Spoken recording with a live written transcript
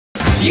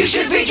You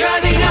should be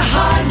driving a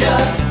Honda.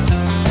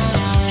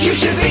 You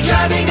should be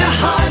driving a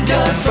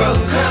Honda from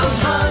Crown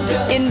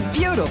Honda. In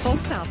beautiful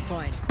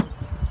Southpoint.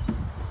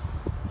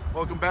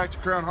 Welcome back to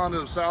Crown Honda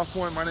of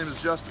Southpoint. My name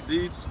is Justin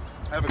Dietz.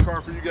 I have a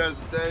car for you guys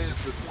today.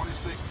 It's the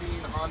 2016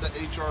 Honda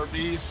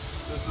HR-V.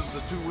 This is the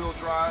two-wheel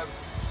drive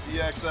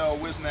EXL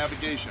with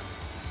navigation.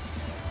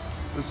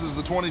 This is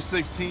the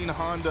 2016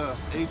 Honda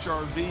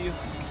HR-V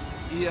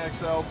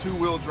EXL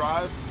two-wheel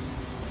drive.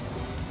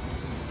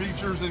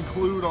 Features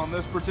include on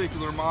this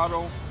particular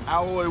model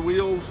alloy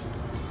wheels,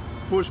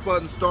 push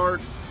button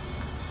start,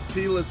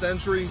 keyless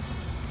entry,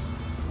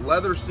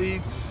 leather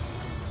seats,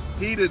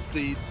 heated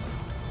seats,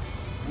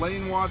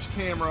 lane watch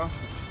camera,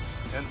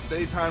 and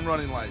daytime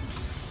running lights.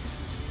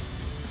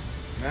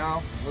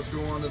 Now let's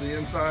go on to the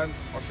inside.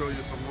 I'll show you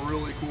some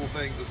really cool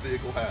things this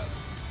vehicle has.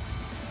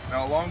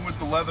 Now, along with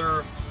the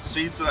leather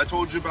seats that I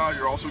told you about,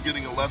 you're also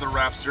getting a leather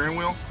wrapped steering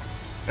wheel.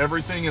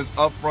 Everything is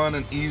up front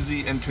and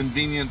easy and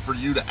convenient for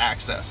you to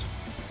access.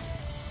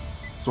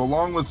 So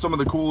along with some of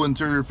the cool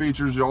interior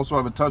features, you also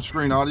have a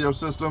touchscreen audio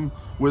system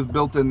with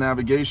built-in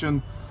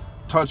navigation,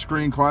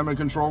 touchscreen climate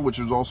control, which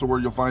is also where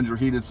you'll find your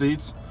heated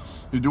seats.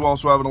 You do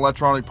also have an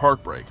electronic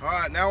park brake. All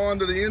right, now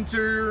onto the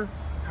interior.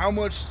 How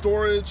much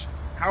storage,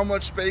 how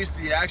much space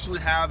do you actually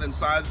have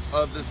inside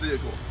of this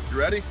vehicle? You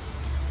ready?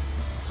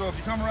 So if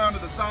you come around to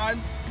the side,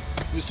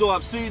 you still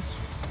have seats.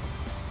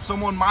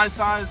 Someone my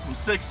size, I'm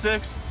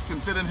 6'6", can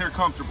fit in here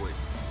comfortably.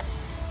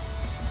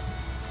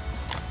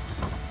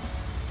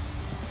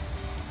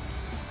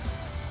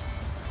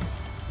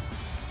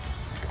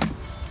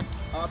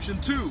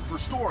 Option 2 for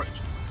storage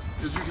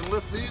is you can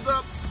lift these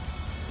up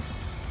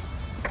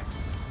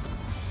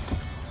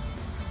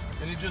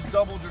and you just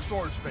doubled your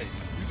storage space.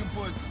 You can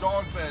put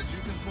dog beds,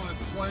 you can put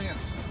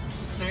plants,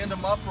 stand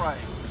them upright.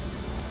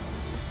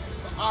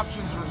 The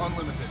options are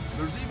unlimited.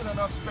 There's even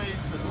enough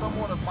space that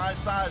someone of my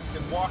size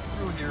can walk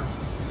through here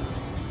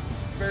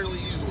fairly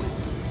easily.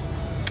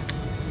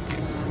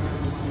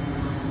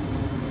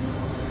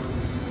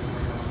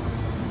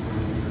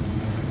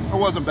 That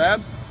wasn't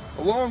bad.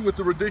 Along with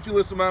the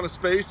ridiculous amount of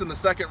space in the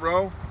second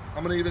row,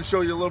 I'm going to even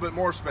show you a little bit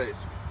more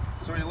space.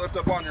 So you lift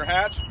up on your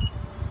hatch.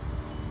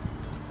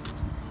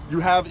 You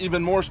have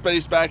even more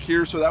space back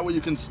here, so that way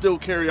you can still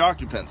carry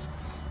occupants.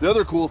 The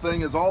other cool thing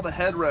is all the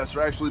headrests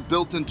are actually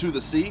built into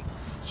the seat,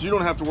 so you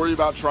don't have to worry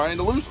about trying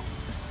to lose them.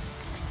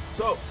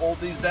 So fold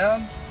these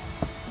down,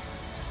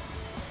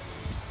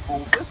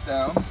 fold this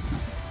down,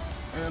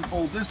 and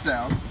fold this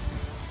down,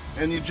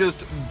 and you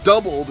just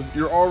doubled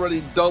your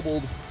already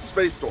doubled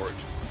space storage.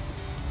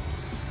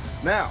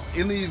 Now,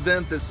 in the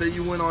event that, say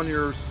you went on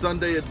your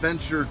Sunday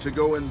adventure to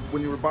go in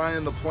when you were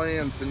buying the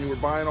plants and you were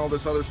buying all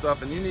this other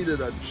stuff and you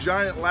needed a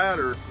giant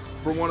ladder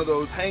for one of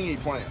those hanging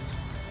plants.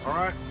 All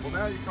right, well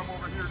now you come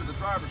over here to the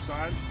driver's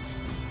side,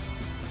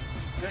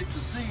 take the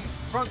seat,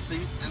 front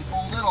seat, and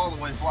fold it all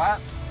the way flat.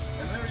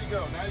 And there you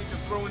go. Now you can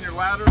throw in your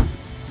ladder.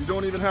 You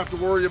don't even have to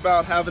worry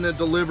about having it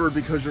delivered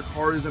because your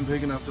car isn't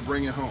big enough to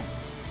bring it home.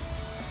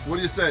 What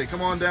do you say?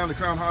 Come on down to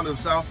Crown Honda of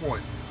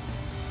Southpoint.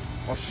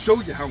 I'll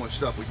show you how much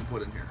stuff we can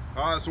put in here.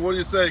 All right, so what do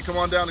you say? Come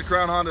on down to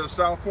Crown Honda of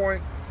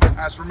Southpoint.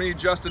 As for me,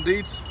 Justin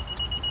Dietz,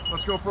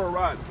 let's go for a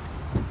ride.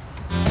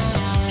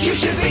 You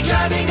should be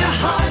driving a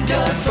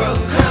Honda from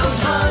Crown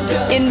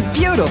Honda. In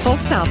beautiful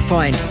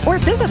Southpoint. Or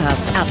visit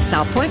us at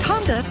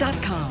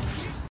southpointhonda.com.